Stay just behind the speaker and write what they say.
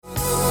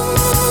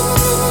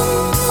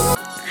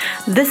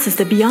This is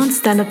the Beyond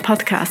Standard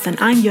podcast, and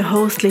I'm your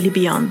host, Lily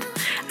Beyond.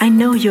 I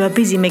know you are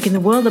busy making the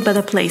world a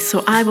better place,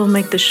 so I will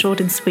make this short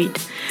and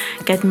sweet.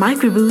 Get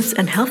microboosts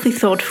and healthy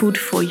thought food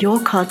for your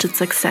cultured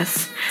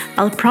success.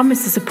 I'll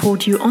promise to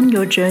support you on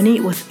your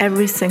journey with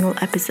every single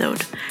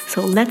episode.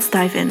 So let's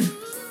dive in.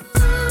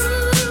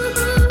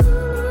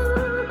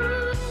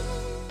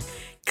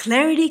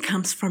 Clarity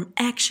comes from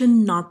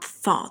action, not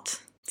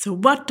thought. So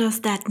what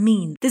does that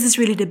mean? This is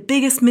really the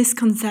biggest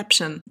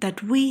misconception,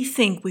 that we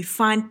think we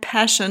find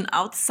passion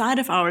outside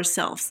of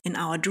ourselves, in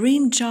our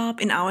dream job,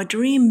 in our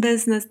dream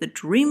business, the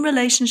dream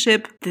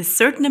relationship, this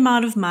certain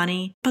amount of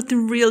money. But the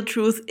real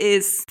truth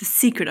is, the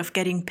secret of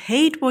getting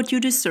paid what you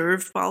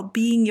deserve while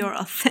being your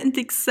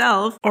authentic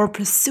self or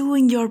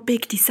pursuing your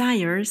big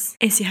desires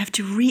is you have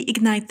to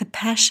reignite the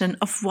passion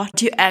of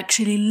what you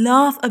actually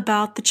love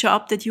about the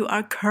job that you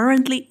are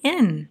currently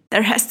in.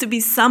 There has to be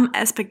some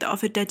aspect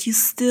of it that you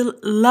still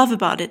love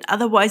about it,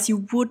 otherwise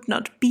you would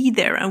not be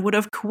there and would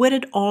have quit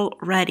it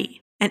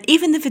already. And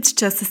even if it's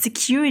just the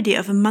security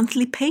of a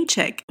monthly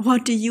paycheck,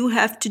 what do you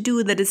have to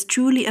do that is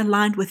truly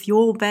aligned with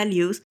your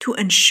values to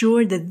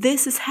ensure that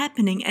this is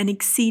happening and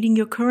exceeding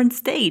your current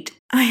state?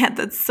 I had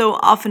that so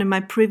often in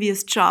my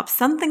previous job.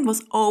 Something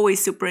was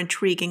always super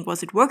intriguing.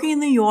 Was it working in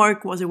New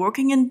York? Was it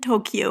working in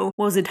Tokyo?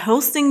 Was it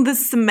hosting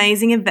this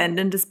amazing event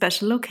in the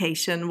special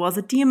location? Was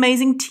it the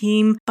amazing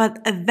team? But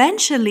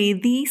eventually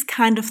these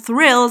kind of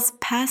thrills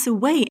pass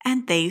away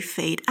and they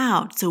fade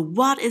out. So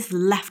what is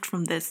left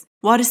from this?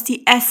 What is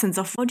the essence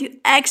of what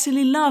you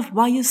actually love?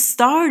 Why you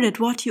started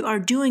what you are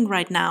doing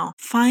right now?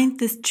 Find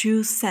this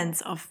true sense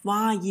of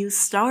why you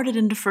started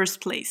in the first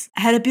place.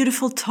 I had a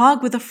beautiful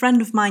talk with a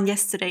friend of mine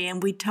yesterday,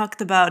 and we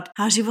talked about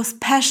how she was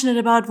passionate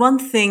about one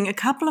thing a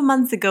couple of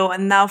months ago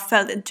and now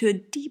fell into a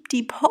deep,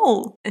 deep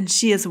hole. And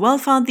she as well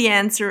found the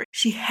answer.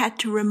 She had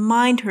to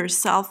remind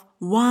herself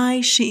why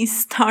she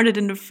started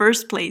in the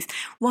first place.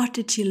 What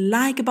did she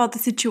like about the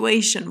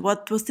situation?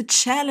 What was the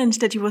challenge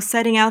that you were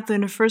setting out there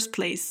in the first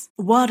place?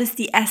 What is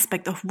the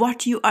aspect of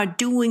what you are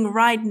doing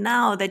right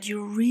now that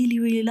you really,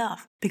 really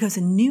love? Because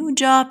a new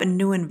job, a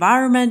new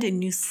environment, a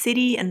new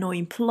city, a new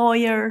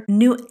employer,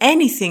 new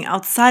anything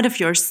outside of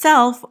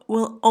yourself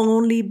will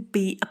only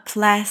be a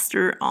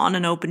plaster on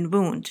an open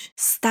wound.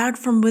 Start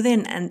from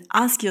within and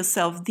ask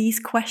yourself these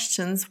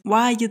questions,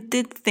 why you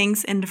did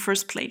things in the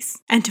first place.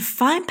 And to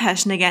find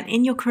passion again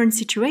in your current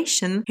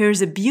situation,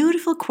 here's a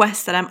beautiful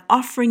quest that I'm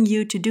offering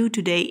you to do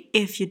today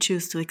if you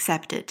choose to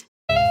accept it.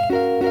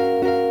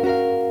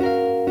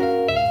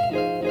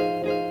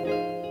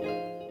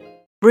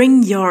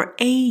 Bring your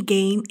A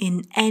game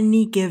in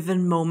any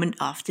given moment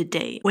of the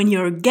day. When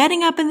you're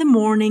getting up in the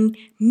morning,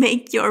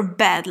 make your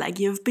bed like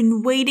you've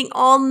been waiting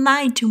all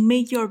night to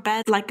make your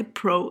bed like a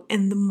pro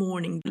in the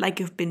morning, like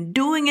you've been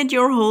doing it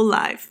your whole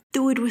life.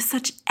 Do it with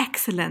such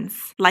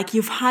excellence, like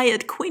you've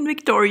hired Queen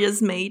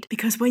Victoria's maid,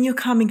 because when you're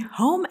coming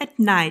home at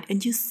night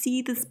and you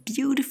see this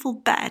beautiful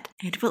bed,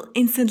 it will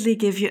instantly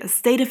give you a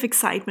state of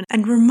excitement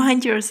and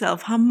remind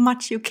yourself how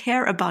much you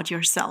care about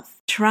yourself.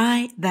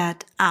 Try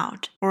that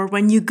out. Or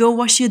when you go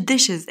wash your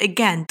dishes,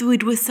 again, do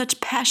it with such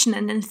passion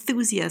and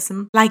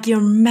enthusiasm, like you're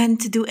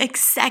meant to do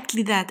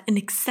exactly that in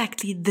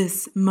exactly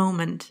this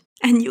moment.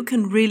 And you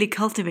can really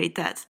cultivate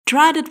that.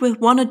 Try that with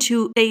 1 or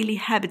 2 daily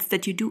habits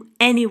that you do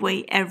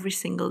anyway every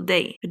single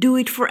day. Do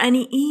it for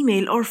any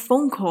email or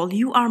phone call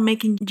you are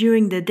making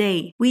during the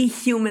day. We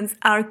humans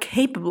are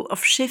capable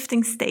of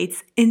shifting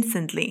states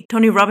instantly.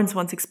 Tony Robbins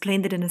once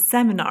explained it in a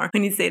seminar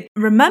when he said,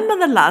 remember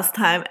the last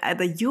time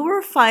either you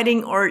were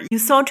fighting or you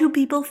saw 2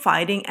 people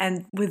fighting,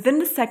 and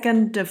within a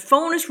second the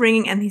phone is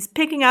ringing and he's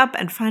picking up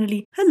and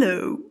finally,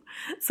 hello.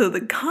 So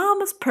the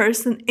calmest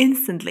person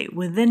instantly,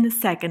 within a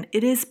second,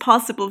 it is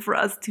possible for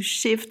us to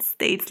shift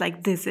states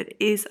like this. It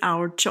is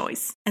our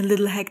choice. A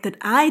little hack that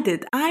I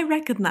did, I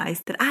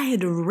recognized that I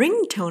had a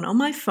ringtone on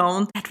my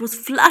phone that was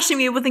flushing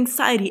me with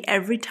anxiety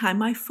every time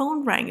my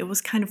phone rang. It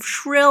was kind of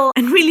shrill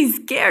and really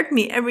scared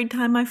me every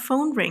time my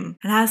phone rang.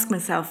 And I asked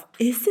myself,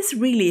 is this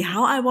really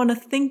how I want to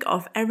think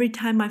of every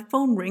time my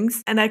phone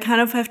rings? And I kind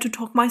of have to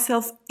talk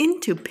myself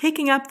into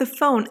picking up the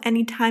phone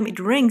anytime it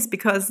rings,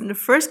 because in the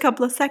first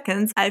couple of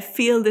seconds, I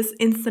feel this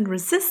instant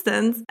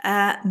resistance.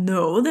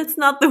 No, that's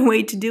not the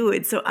way to do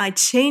it. So I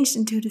changed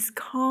into this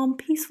calm,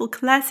 peaceful,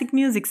 classic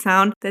music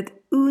sound that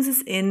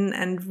oozes in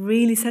and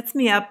really sets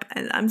me up.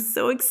 And I'm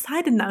so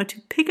excited now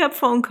to pick up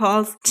phone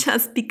calls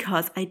just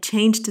because I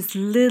changed this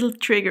little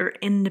trigger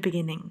in the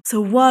beginning. So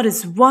what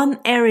is one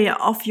area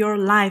of your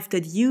life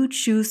that you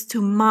choose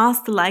to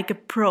master like a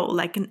pro,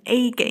 like an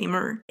A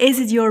gamer? Is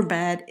it your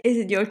bed? Is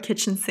it your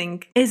kitchen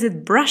sink? Is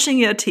it brushing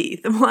your teeth?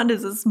 What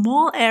is a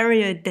small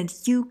area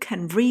that you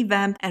can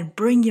revamp and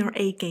bring your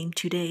A game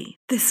today?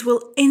 This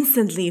will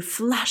instantly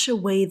flush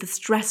away the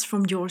stress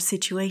from your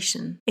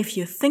situation. If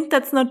you think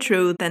that's not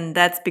true, then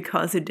that's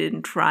because you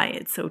didn't try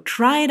it. So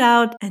try it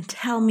out and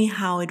tell me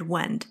how it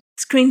went.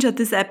 Screenshot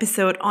this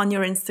episode on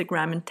your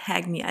Instagram and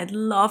tag me. I'd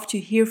love to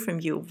hear from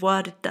you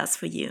what it does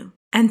for you.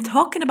 And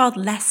talking about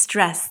less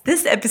stress,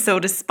 this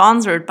episode is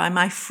sponsored by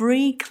my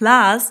free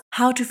class,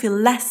 How to Feel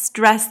Less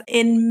Stressed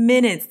in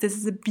Minutes. This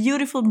is a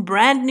beautiful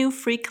brand new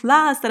free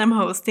class that I'm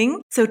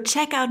hosting. So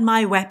check out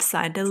my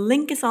website. The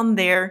link is on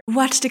there.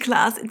 Watch the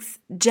class. It's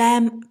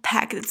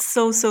jam-packed. It's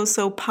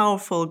so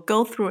powerful.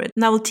 Go through it.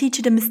 And I will teach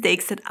you the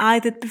mistakes that I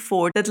did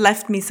before that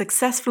left me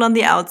successful on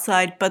the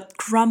outside but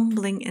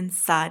crumbling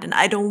inside. And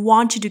I don't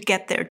want you to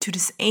get there to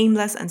this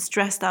aimless and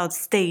stressed out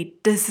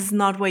state. This is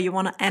not where you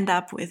want to end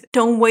up with.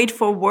 Don't wait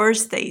for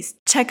worse days.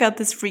 Check out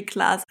this free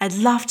class. I'd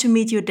love to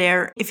meet you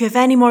there. If you have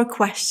any more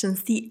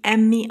questions,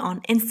 DM me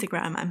on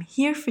Instagram. I'm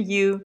here for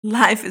you.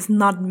 Life is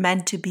not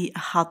meant to be a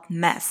hot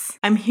mess.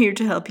 I'm here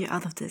to help you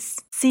out of this.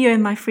 See you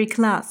in my free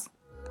class.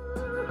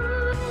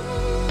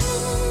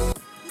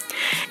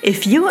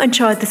 If you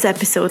enjoyed this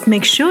episode,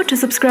 make sure to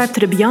subscribe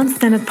to the Beyond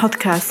Standard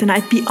podcast, and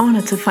I'd be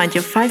honored to find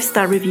your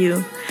 5-star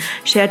review.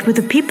 Share it with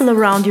the people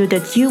around you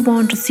that you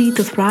want to see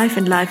to thrive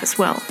in life as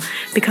well.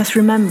 Because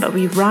remember,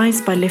 we rise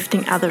by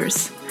lifting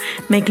others.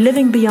 Make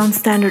living beyond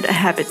standard a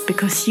habit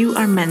because you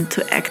are meant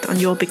to act on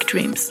your big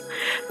dreams.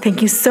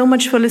 Thank you so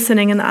much for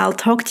listening, and I'll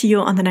talk to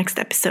you on the next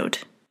episode.